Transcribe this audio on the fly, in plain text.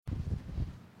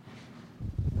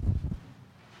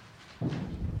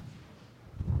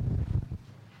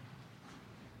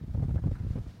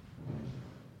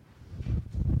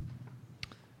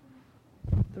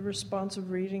The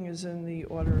responsive reading is in the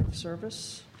order of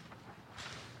service.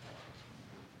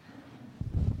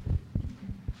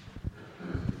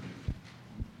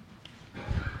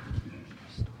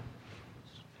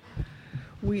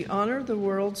 We honor the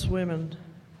world's women.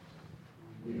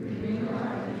 We renew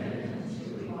our commitment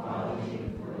to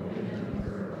equality for women and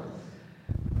girls.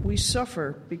 We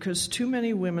suffer because too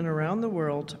many women around the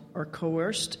world are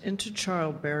coerced into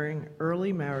childbearing,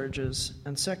 early marriages,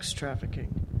 and sex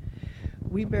trafficking.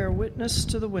 We bear witness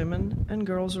to the women and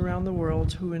girls around the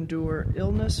world who endure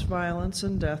illness, violence,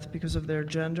 and death because of their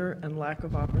gender and lack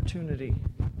of opportunity.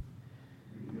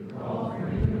 We call for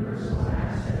universal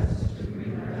access to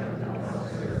reproductive health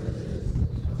services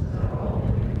so that all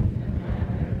women can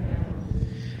plan their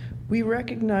families. We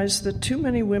recognize that too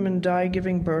many women die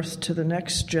giving birth to the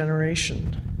next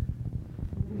generation.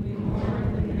 We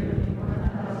mourn the nearly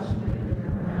 1,000 women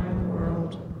around the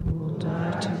world Who will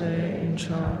die today in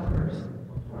childbirth.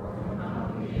 or from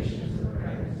complications of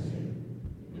pregnancy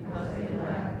because they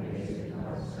lack basic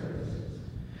health services.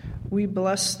 We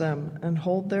bless them and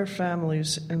hold their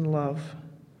families in love.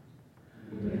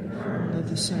 We affirm That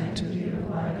the sanctity of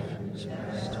life is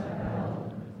best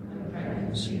upheld, and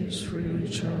pregnancy is freely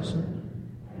chosen.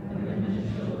 and women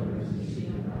and children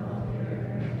receive the health care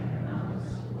and economic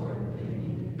support they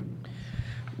need.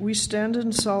 We stand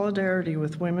in solidarity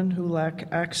with women who lack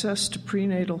access to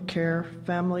prenatal care,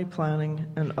 family planning,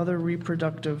 and other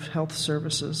reproductive health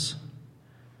services.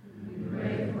 We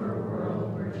pray for a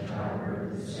world where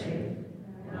childbirth is safe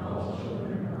and all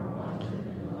children are wanted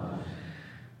and loved.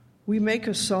 We make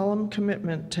a solemn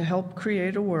commitment to help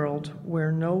create a world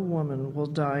where no woman will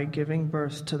die giving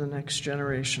birth to the next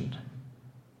generation.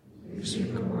 We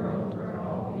seek a world where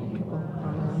all people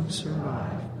Not only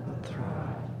survive, but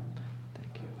thrive.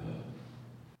 Thank you.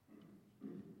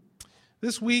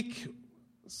 This week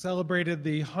celebrated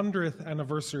the 100th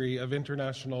anniversary of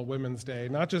International Women's Day.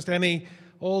 Not just any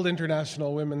old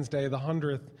International Women's Day, the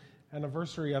 100th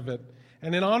anniversary of it.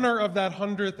 And in honor of that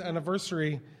 100th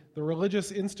anniversary, the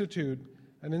Religious Institute,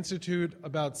 an institute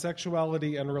about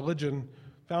sexuality and religion,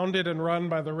 founded and run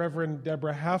by the Reverend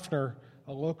Deborah Hafner,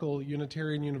 a local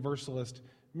Unitarian Universalist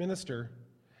minister,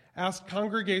 asked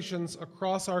congregations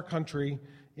across our country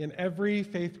in every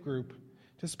faith group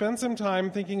to spend some time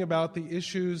thinking about the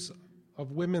issues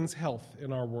of women's health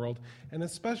in our world, and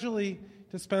especially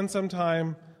to spend some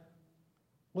time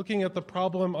looking at the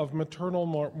problem of maternal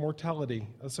mortality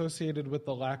associated with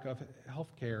the lack of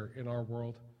health care in our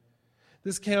world.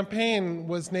 This campaign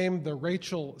was named the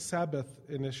Rachel Sabbath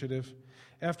Initiative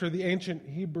after the ancient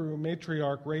Hebrew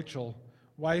matriarch Rachel,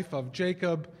 wife of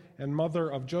Jacob and mother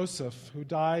of Joseph, who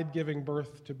died giving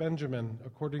birth to Benjamin,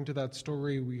 according to that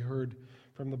story we heard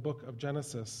from the book of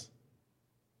Genesis.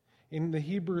 In the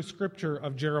Hebrew scripture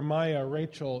of Jeremiah,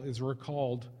 Rachel is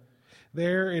recalled.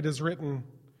 There it is written,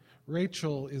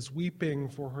 "Rachel is weeping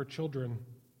for her children.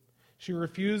 She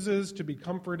refuses to be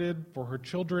comforted for her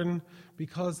children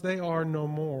because they are no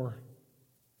more."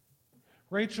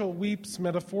 Rachel weeps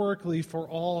metaphorically for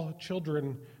all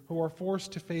children who are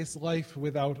forced to face life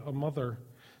without a mother,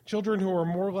 children who are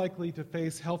more likely to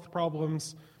face health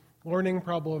problems, learning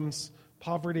problems,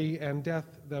 poverty, and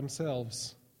death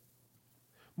themselves.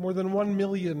 More than 1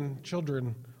 million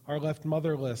children are left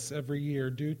motherless every year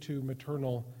due to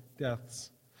maternal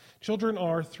deaths. Children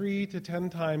are 3 to 10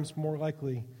 times more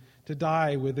likely to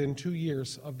die within 2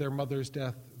 years of their mother's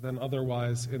death than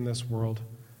otherwise in this world.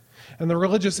 And the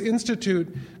Religious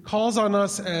Institute calls on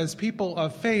us as people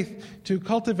of faith to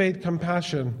cultivate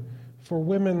compassion for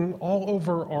women all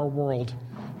over our world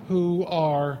who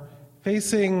are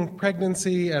facing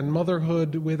pregnancy and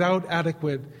motherhood without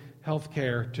adequate health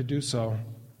care to do so.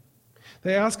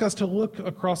 They ask us to look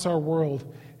across our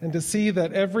world and to see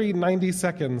that every 90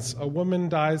 seconds a woman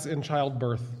dies in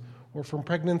childbirth or from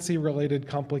pregnancy-related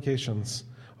complications,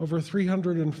 over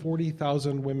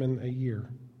 340,000 women a year.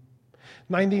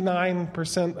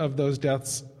 99% of those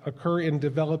deaths occur in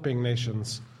developing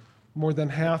nations, more than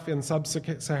half in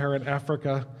sub-Saharan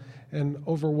Africa and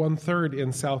over 1/3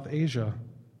 in South Asia.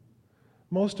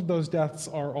 Most of those deaths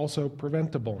are also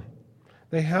preventable.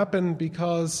 They happen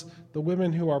because the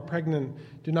women who are pregnant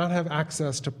do not have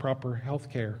access to proper health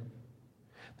care.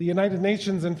 The United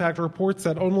Nations, in fact, reports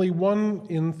that only 1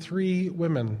 in 3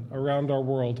 women around our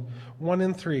world, 1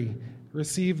 in 3,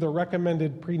 receive the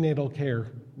recommended prenatal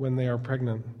care when they are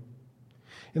pregnant.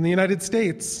 In the United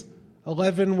States,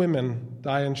 11 women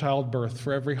die in childbirth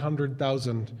for every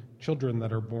 100,000 children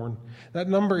that are born. That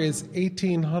number is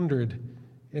 1,800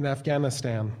 in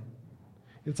Afghanistan.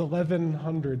 It's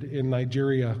 1,100 in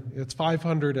Nigeria. It's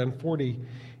 540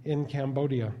 in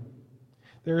Cambodia.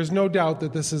 There is no doubt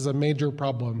that this is a major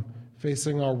problem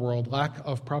facing our world, lack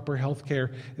of proper health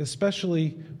care,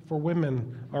 especially for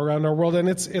women around our world. And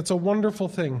it's a wonderful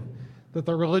thing that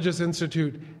the Religious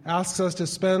Institute asks us to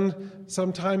spend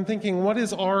some time thinking, what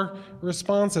is our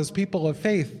response as people of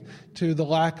faith to the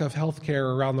lack of health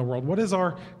care around the world? What is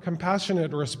our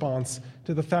compassionate response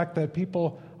to the fact that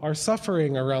people are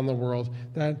suffering around the world,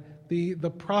 that the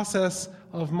process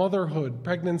of motherhood,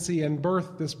 pregnancy, and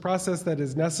birth, this process that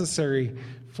is necessary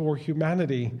for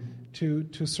humanity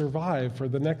to survive, for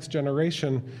the next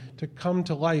generation to come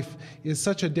to life, is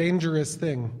such a dangerous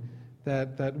thing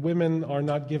that women are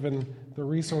not given the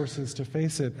resources to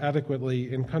face it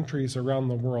adequately in countries around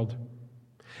the world.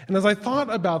 And as I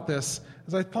thought about this,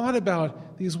 as I thought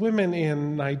about these women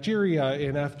in Nigeria,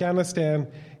 in Afghanistan,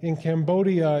 in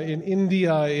Cambodia, in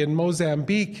India, in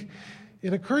Mozambique,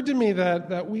 it occurred to me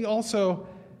that we also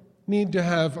need to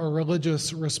have a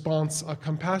religious response, a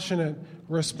compassionate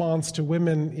response to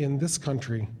women in this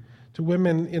country, to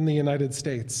women in the United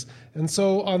States. And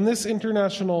so on this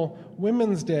International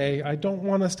Women's Day, I don't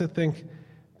want us to think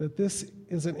that this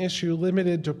is an issue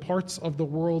limited to parts of the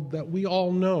world that we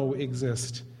all know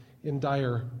exist in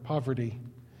dire poverty.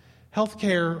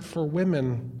 Healthcare for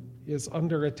women is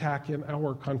under attack in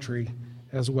our country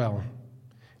as well.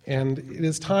 And it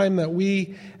is time that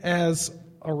we as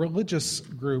a religious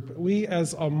group, we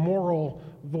as a moral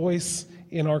voice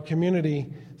in our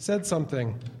community said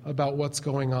something about what's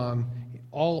going on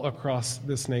all across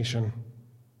this nation.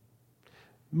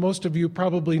 Most of you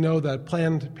probably know that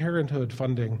Planned Parenthood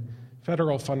funding,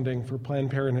 federal funding for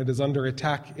Planned Parenthood, is under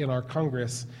attack in our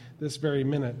Congress this very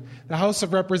minute. The House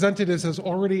of Representatives has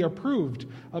already approved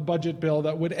a budget bill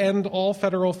that would end all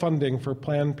federal funding for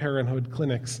Planned Parenthood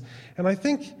clinics. And I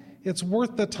think it's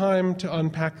worth the time to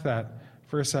unpack that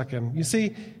for a second. You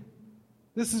see,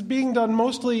 this is being done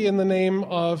mostly in the name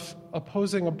of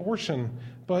opposing abortion,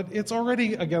 but it's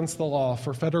already against the law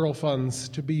for federal funds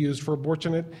to be used for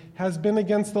abortion. It has been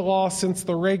against the law since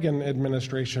the Reagan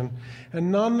administration,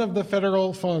 and none of the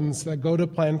federal funds that go to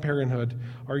Planned Parenthood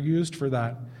are used for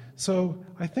that. So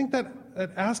I think that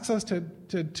it asks us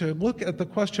to look at the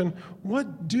question,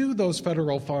 what do those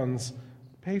federal funds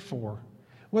pay for?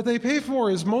 What they pay for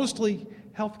is mostly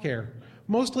health care,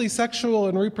 mostly sexual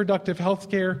and reproductive health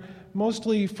care,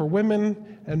 mostly for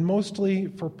women and mostly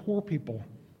for poor people.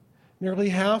 Nearly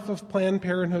half of Planned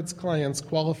Parenthood's clients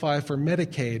qualify for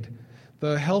Medicaid,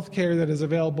 the health care that is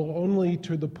available only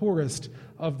to the poorest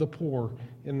of the poor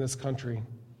in this country.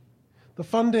 The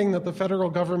funding that the federal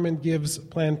government gives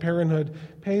Planned Parenthood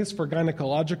pays for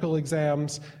gynecological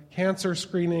exams, cancer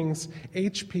screenings,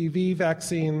 HPV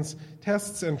vaccines,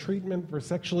 tests and treatment for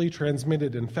sexually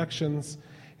transmitted infections.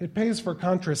 It pays for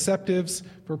contraceptives,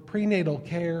 for prenatal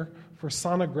care, for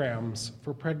sonograms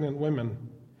for pregnant women.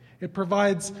 It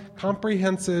provides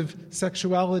comprehensive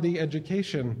sexuality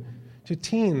education to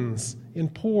teens in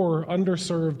poor,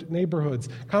 underserved neighborhoods.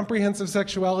 Comprehensive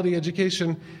sexuality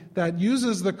education that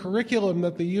uses the curriculum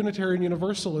that the Unitarian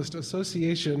Universalist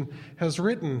Association has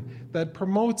written that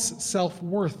promotes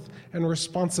self-worth and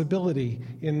responsibility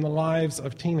in the lives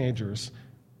of teenagers.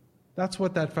 That's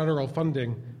what that federal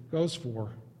funding goes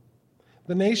for.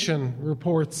 The Nation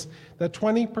reports that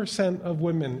 20% of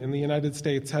women in the United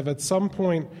States have at some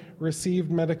point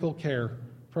received medical care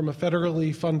from a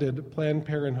federally funded Planned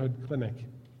Parenthood clinic.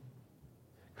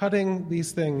 Cutting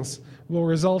these things will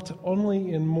result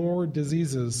only in more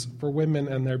diseases for women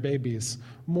and their babies,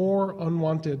 more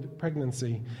unwanted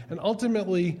pregnancy, and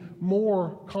ultimately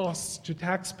more costs to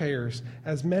taxpayers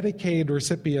as Medicaid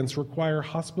recipients require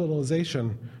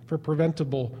hospitalization for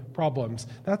preventable problems.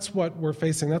 That's what we're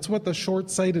facing. That's what the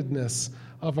short-sightedness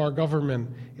of our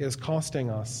government is costing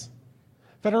us.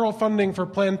 Federal funding for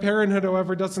Planned Parenthood,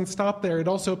 however, doesn't stop there. It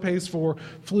also pays for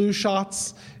flu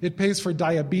shots. It pays for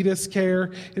diabetes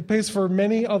care. It pays for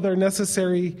many other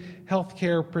necessary health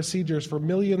care procedures for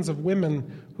millions of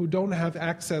women who don't have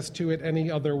access to it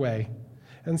any other way.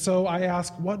 And so I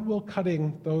ask, what will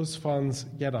cutting those funds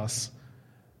get us?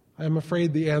 I am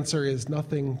afraid the answer is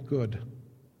nothing good.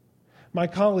 My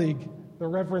colleague, the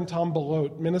Reverend Tom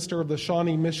Belote, minister of the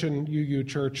Shawnee Mission UU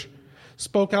Church,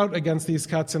 spoke out against these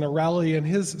cuts in a rally in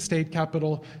his state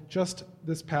capital just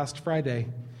this past Friday.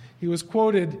 He was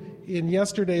quoted in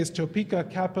yesterday's Topeka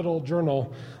Capital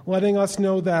Journal, letting us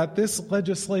know that this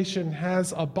legislation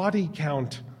has a body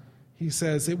count. He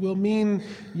says it will mean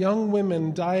young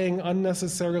women dying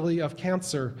unnecessarily of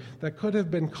cancer that could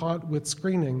have been caught with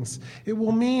screenings. It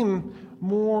will mean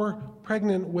more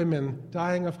pregnant women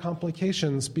dying of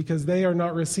complications because they are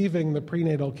not receiving the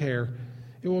prenatal care.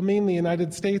 It will mean the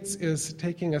United States is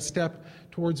taking a step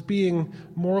towards being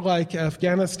more like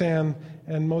Afghanistan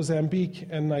and Mozambique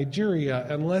and Nigeria,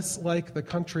 and less like the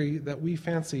country that we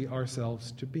fancy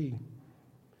ourselves to be.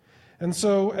 And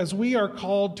so, as we are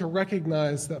called to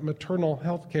recognize that maternal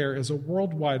health care is a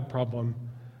worldwide problem,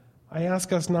 I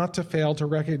ask us not to fail to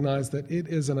recognize that it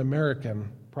is an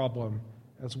American problem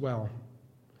as well.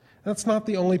 That's not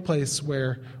the only place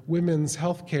where women's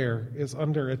health care is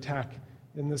under attack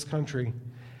in this country.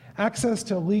 Access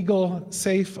to legal,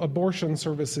 safe abortion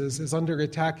services is under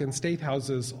attack in state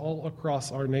houses all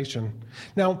across our nation.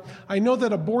 Now, I know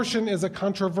that abortion is a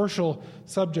controversial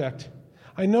subject.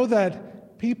 I know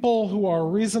that people who are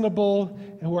reasonable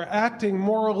and who are acting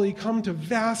morally come to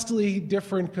vastly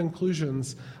different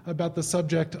conclusions about the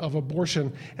subject of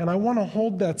abortion. And I want to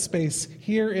hold that space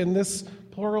here in this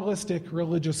pluralistic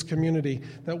religious community,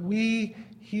 that we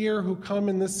here who come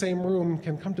in this same room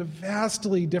can come to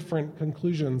vastly different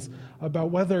conclusions about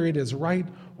whether it is right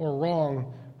or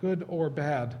wrong, good or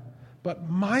bad. But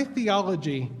my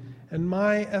theology and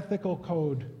my ethical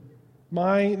code,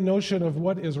 my notion of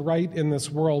what is right in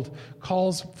this world,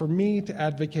 calls for me to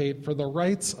advocate for the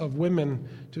rights of women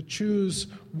to choose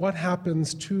what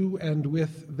happens to and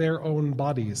with their own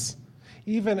bodies,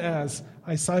 even as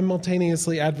I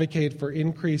simultaneously advocate for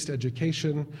increased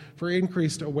education, for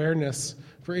increased awareness,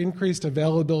 for increased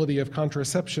availability of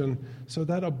contraception so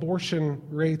that abortion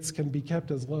rates can be kept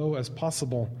as low as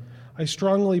possible. I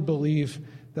strongly believe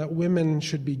that women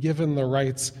should be given the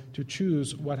rights to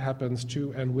choose what happens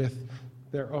to and with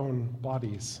their own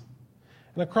bodies.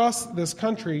 And across this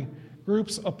country,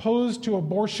 groups opposed to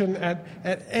abortion at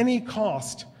any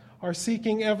cost are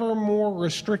seeking ever more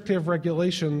restrictive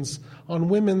regulations on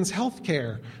women's health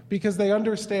care because they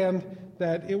understand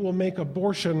that it will make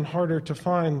abortion harder to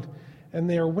find, and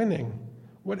they are winning.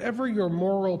 Whatever your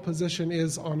moral position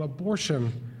is on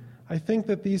abortion, I think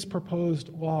that these proposed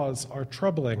laws are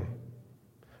troubling.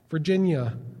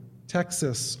 Virginia,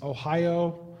 Texas,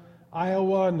 Ohio,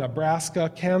 Iowa,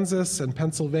 Nebraska, Kansas, and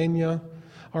Pennsylvania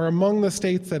are among the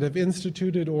states that have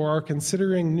instituted or are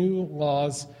considering new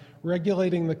laws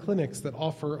regulating the clinics that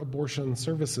offer abortion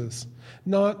services.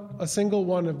 Not a single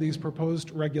one of these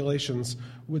proposed regulations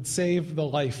would save the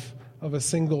life of a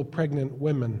single pregnant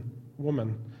woman.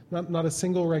 Not a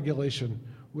single regulation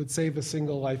would save a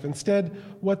single life. Instead,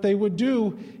 what they would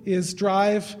do is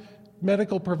drive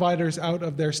medical providers out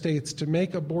of their states to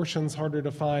make abortions harder to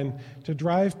find, to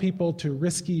drive people to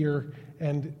riskier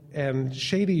and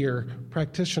shadier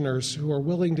practitioners who are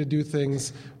willing to do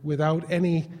things without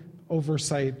any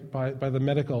oversight by the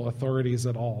medical authorities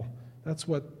at all. That's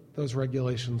what those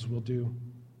regulations will do.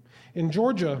 In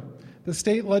Georgia, the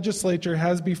state legislature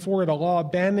has before it a law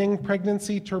banning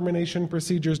pregnancy termination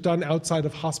procedures done outside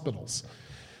of hospitals.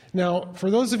 Now,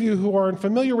 for those of you who aren't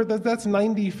familiar with that, that's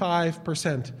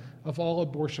 95% of all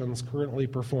abortions currently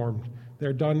performed.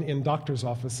 They're done in doctors'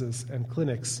 offices and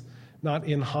clinics, not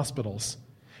in hospitals.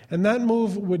 And that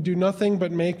move would do nothing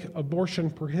but make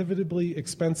abortion prohibitively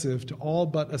expensive to all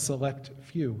but a select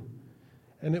few.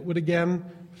 And it would again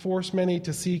force many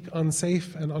to seek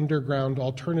unsafe and underground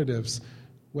alternatives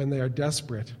when they are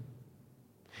desperate.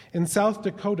 In South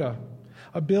Dakota,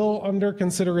 a bill under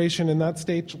consideration in that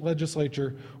state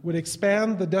legislature would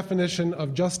expand the definition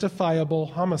of justifiable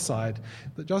homicide.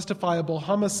 The justifiable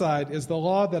homicide is the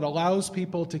law that allows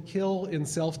people to kill in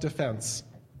self-defense.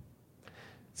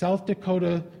 South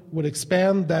Dakota would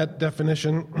expand that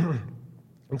definition,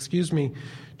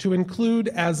 to include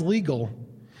as legal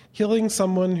killing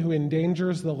someone who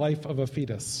endangers the life of a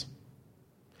fetus.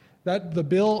 That the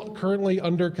bill currently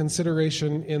under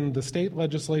consideration in the state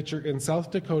legislature in South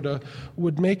Dakota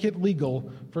would make it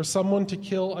legal for someone to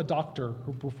kill a doctor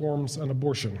who performs an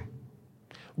abortion.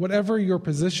 Whatever your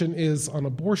position is on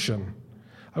abortion,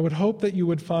 I would hope that you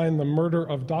would find the murder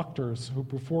of doctors who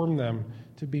perform them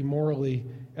to be morally,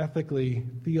 ethically,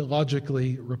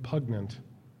 theologically repugnant.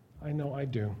 I know I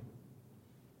do.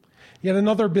 Yet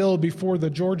another bill before the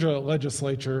Georgia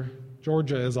legislature,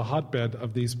 Georgia is a hotbed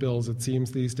of these bills, it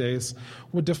seems, these days,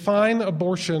 would define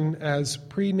abortion as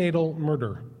prenatal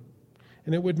murder,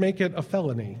 and it would make it a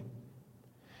felony.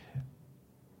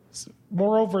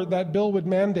 Moreover, that bill would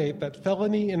mandate that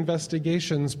felony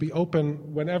investigations be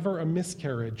open whenever a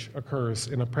miscarriage occurs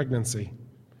in a pregnancy.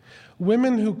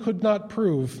 Women who could not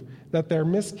prove that their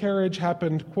miscarriage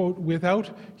happened, quote,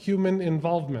 without human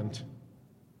involvement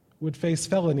would face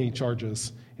felony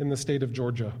charges in the state of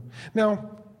Georgia.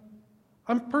 Now,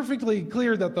 I'm perfectly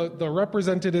clear that the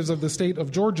representatives of the state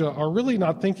of Georgia are really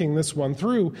not thinking this one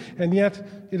through, and yet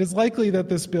it is likely that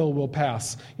this bill will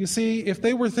pass. You see, if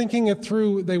they were thinking it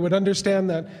through, they would understand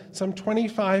that some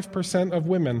 25% of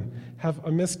women have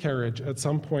a miscarriage at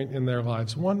some point in their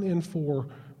lives, 1 in 4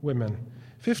 women.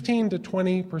 15 to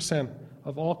 20%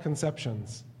 of all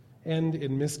conceptions end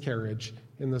in miscarriage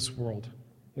in this world,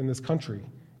 in this country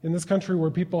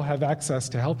where people have access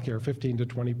to health care, 15 to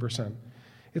 20%.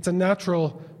 It's a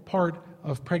natural part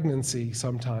of pregnancy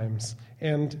sometimes,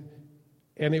 and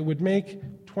it would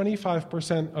make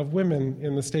 25% of women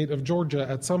in the state of Georgia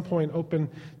at some point open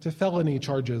to felony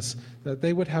charges, that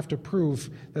they would have to prove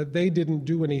that they didn't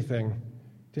do anything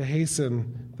to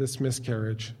hasten this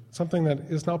miscarriage, something that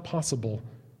is not possible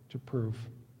to prove.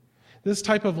 This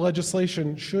type of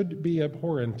legislation should be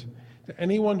abhorrent to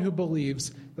anyone who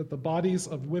believes that the bodies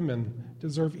of women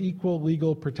deserve equal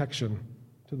legal protection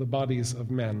to the bodies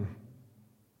of men.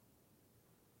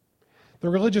 The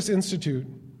Religious Institute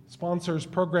sponsors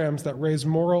programs that raise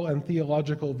moral and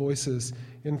theological voices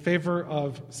in favor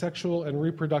of sexual and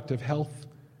reproductive health,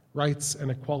 rights,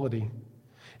 and equality.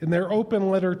 In their open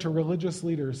letter to religious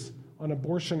leaders on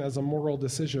abortion as a moral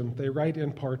decision, they write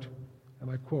in part, and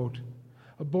I quote,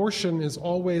 "Abortion is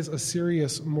always a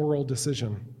serious moral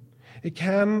decision. It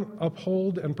can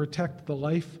uphold and protect the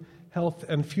life, health,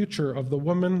 and future of the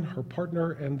woman, her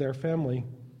partner, and their family.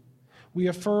 We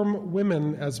affirm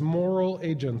women as moral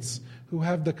agents who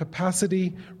have the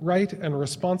capacity, right, and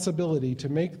responsibility to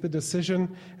make the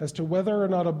decision as to whether or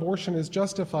not abortion is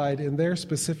justified in their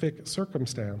specific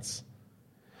circumstance.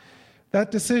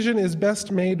 That decision is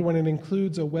best made when it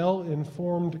includes a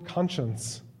well-informed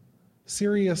conscience,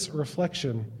 serious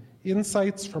reflection,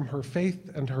 insights from her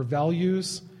faith and her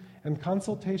values, and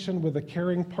consultation with a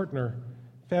caring partner,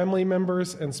 family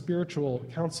members, and spiritual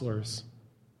counselors.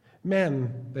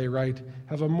 Men," they write,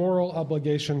 "have a moral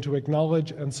obligation to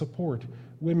acknowledge and support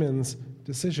women's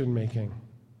decision-making."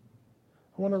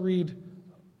 I want to read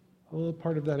a little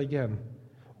part of that again.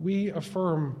 We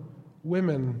affirm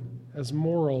women as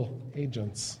moral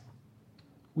agents.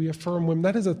 We affirm women.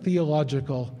 That is a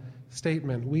theological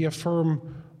statement. We affirm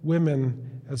women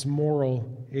as moral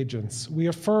agents. We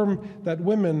affirm that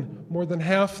women, more than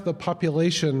half the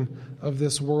population of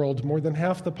this world, more than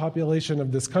half the population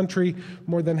of this country,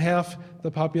 more than half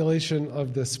the population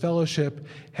of this fellowship,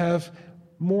 have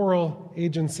moral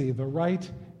agency, the right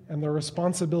and the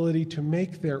responsibility to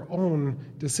make their own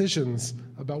decisions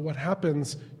about what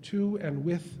happens to and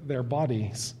with their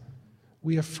bodies.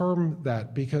 We affirm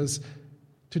that because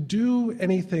to do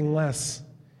anything less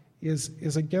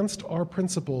is against our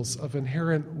principles of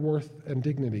inherent worth and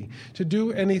dignity. To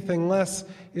do anything less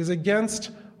is against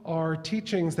our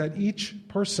teachings that each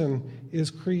person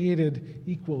is created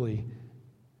equally.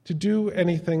 To do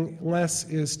anything less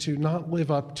is to not live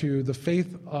up to the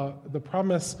faith, the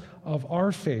promise of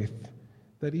our faith,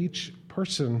 that each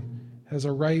person has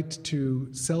a right to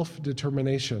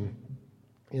self-determination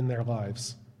in their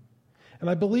lives. And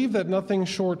I believe that nothing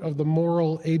short of the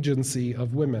moral agency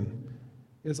of women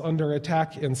is under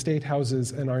attack in state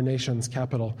houses in our nation's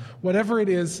capital. Whatever it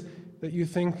is that you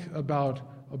think about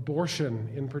abortion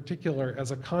in particular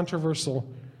as a controversial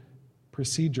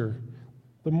procedure,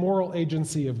 the moral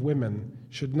agency of women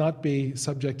should not be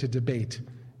subject to debate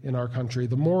in our country.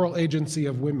 The moral agency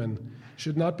of women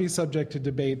should not be subject to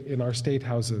debate in our state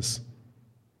houses.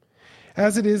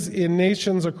 As it is in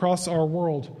nations across our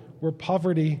world where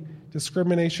poverty,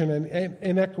 discrimination, and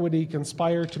inequity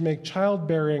conspire to make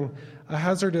childbearing a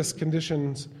hazardous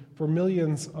condition for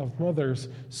millions of mothers,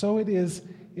 so it is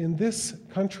in this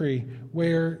country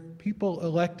where people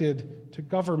elected to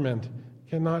government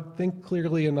cannot think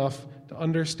clearly enough to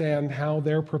understand how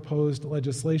their proposed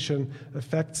legislation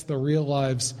affects the real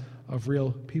lives of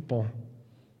real people.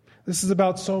 This is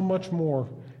about so much more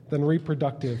than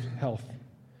reproductive health.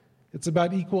 It's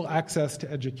about equal access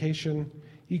to education,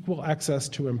 equal access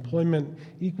to employment,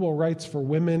 equal rights for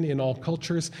women in all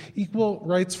cultures, equal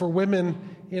rights for women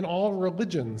in all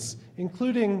religions,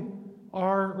 including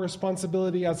our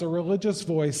responsibility as a religious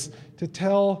voice to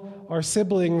tell our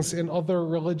siblings in other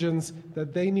religions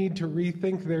that they need to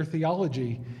rethink their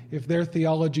theology if their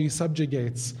theology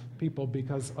subjugates people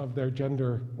because of their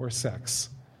gender or sex.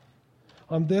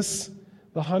 On this,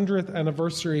 the 100th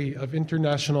anniversary of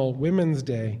International Women's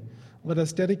Day, let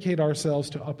us dedicate ourselves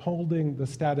to upholding the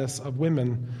status of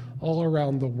women all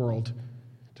around the world,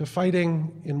 to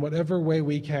fighting in whatever way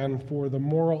we can for the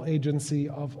moral agency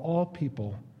of all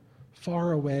people,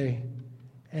 far away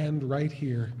and right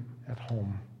here at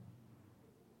home.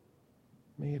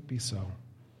 May it be so.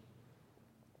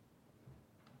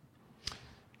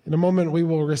 In a moment, we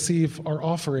will receive our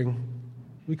offering.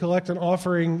 We collect an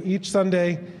offering each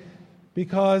Sunday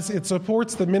because it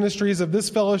supports the ministries of this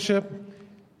fellowship.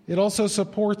 It also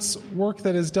supports work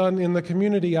that is done in the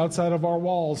community outside of our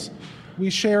walls. We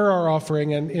share our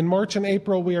offering, and in March and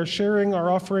April, we are sharing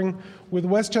our offering with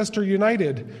Westchester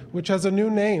United, which has a new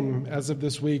name as of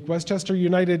this week. Westchester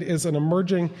United is an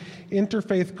emerging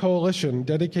interfaith coalition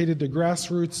dedicated to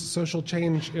grassroots social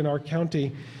change in our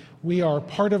county. We are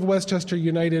part of Westchester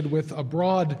United with a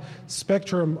broad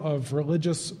spectrum of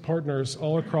religious partners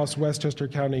all across Westchester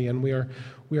County, and we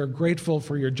are grateful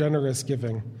for your generous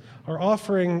giving. Our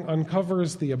offering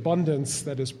uncovers the abundance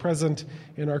that is present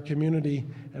in our community,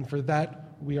 and for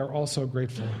that we are also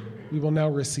grateful. We will now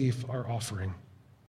receive our offering.